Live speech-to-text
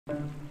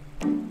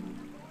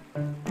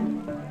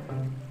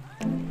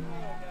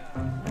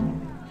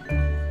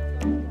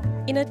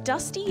In a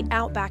dusty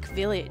outback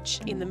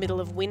village in the middle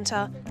of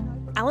winter,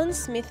 Alan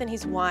Smith and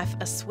his wife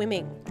are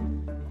swimming.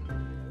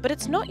 But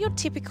it's not your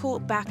typical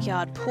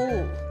backyard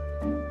pool.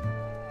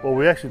 Well,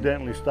 we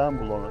accidentally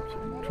stumbled on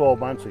it 12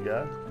 months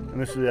ago,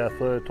 and this is our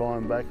third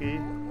time back here.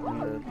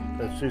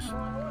 And it's just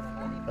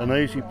an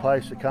easy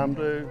place to come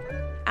to.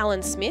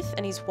 Alan Smith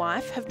and his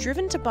wife have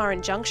driven to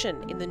Burren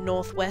Junction in the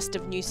northwest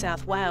of New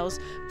South Wales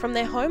from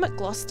their home at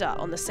Gloucester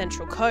on the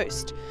Central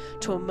Coast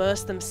to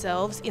immerse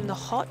themselves in the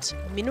hot,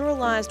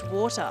 mineralised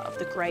water of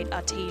the Great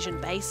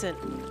Artesian Basin.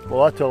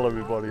 Well, I tell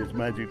everybody it's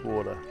magic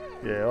water.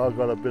 Yeah, I've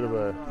got a bit of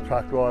a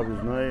truck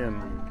driver's knee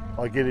and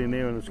I get in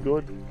here and it's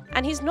good.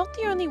 And he's not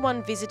the only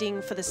one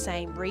visiting for the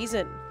same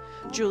reason.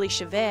 Julie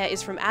Chavert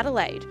is from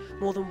Adelaide,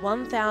 more than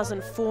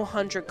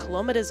 1,400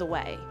 kilometres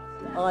away.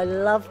 I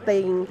love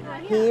being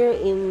here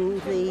in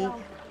the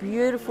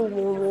beautiful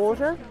warm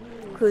water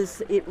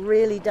because it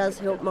really does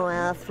help my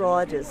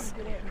arthritis.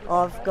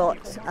 I've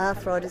got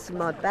arthritis in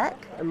my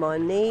back and my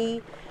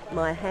knee,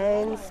 my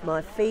hands,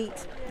 my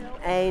feet,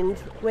 and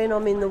when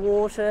I'm in the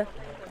water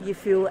you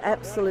feel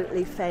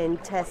absolutely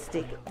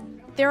fantastic.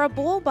 There are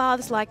ball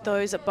baths like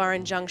those at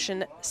Burren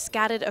Junction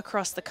scattered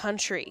across the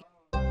country,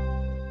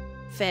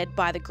 fed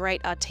by the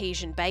Great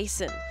Artesian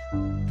Basin,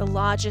 the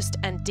largest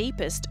and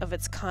deepest of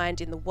its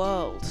kind in the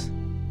world.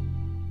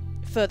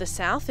 Further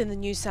south in the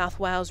New South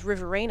Wales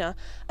Riverina,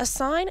 a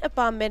sign at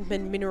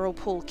Barmedman Mineral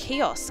Pool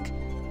kiosk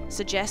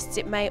suggests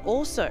it may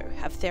also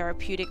have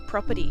therapeutic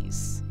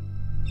properties.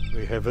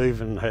 We have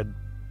even had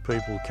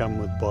people come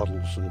with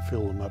bottles and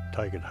fill them up,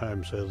 take it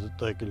home so that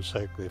they can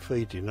soak their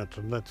feet in it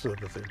and that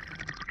sort of thing.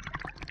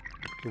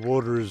 The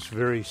water is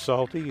very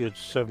salty, it's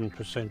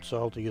 7%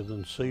 saltier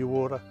than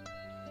seawater.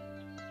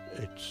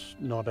 It's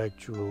not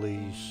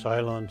actually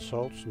Ceylon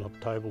salt, it's not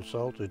table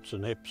salt, it's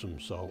an Epsom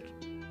salt.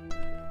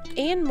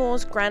 Ian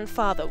Moore's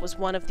grandfather was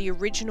one of the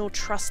original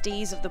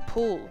trustees of the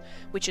pool,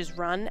 which is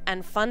run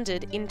and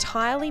funded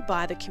entirely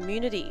by the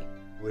community.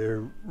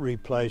 We're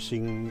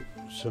replacing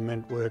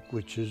cement work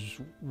which is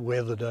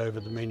weathered over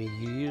the many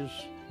years.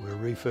 We're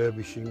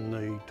refurbishing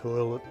the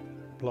toilet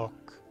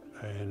block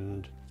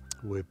and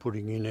we're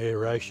putting in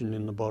aeration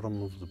in the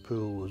bottom of the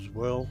pool as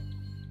well.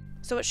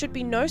 So it should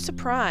be no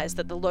surprise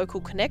that the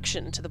local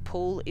connection to the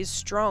pool is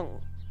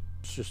strong.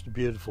 It's just a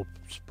beautiful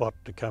spot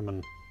to come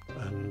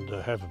and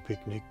have a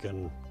picnic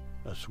and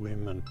a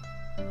swim.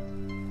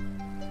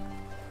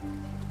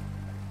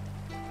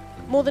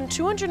 More than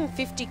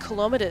 250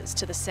 kilometres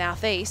to the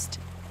southeast,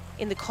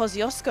 in the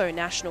Kosciuszko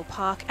National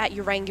Park at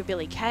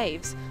Urangabilly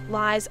Caves,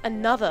 lies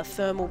another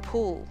thermal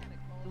pool.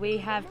 We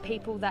have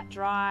people that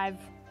drive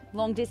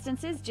long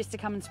distances just to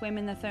come and swim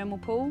in the thermal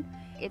pool.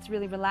 It's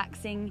really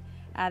relaxing.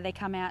 They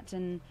come out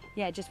and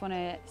just want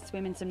to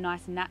swim in some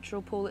nice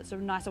natural pool. It's a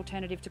nice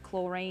alternative to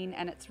chlorine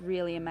and it's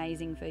really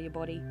amazing for your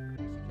body.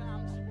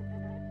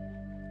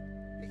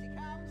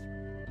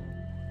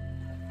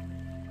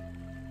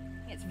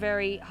 It's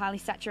very highly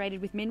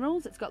saturated with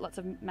minerals. It's got lots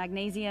of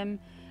magnesium,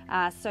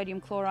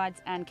 sodium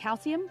chlorides and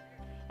calcium,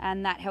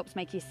 and that helps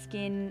make your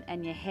skin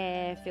and your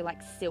hair feel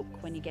like silk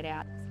when you get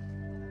out.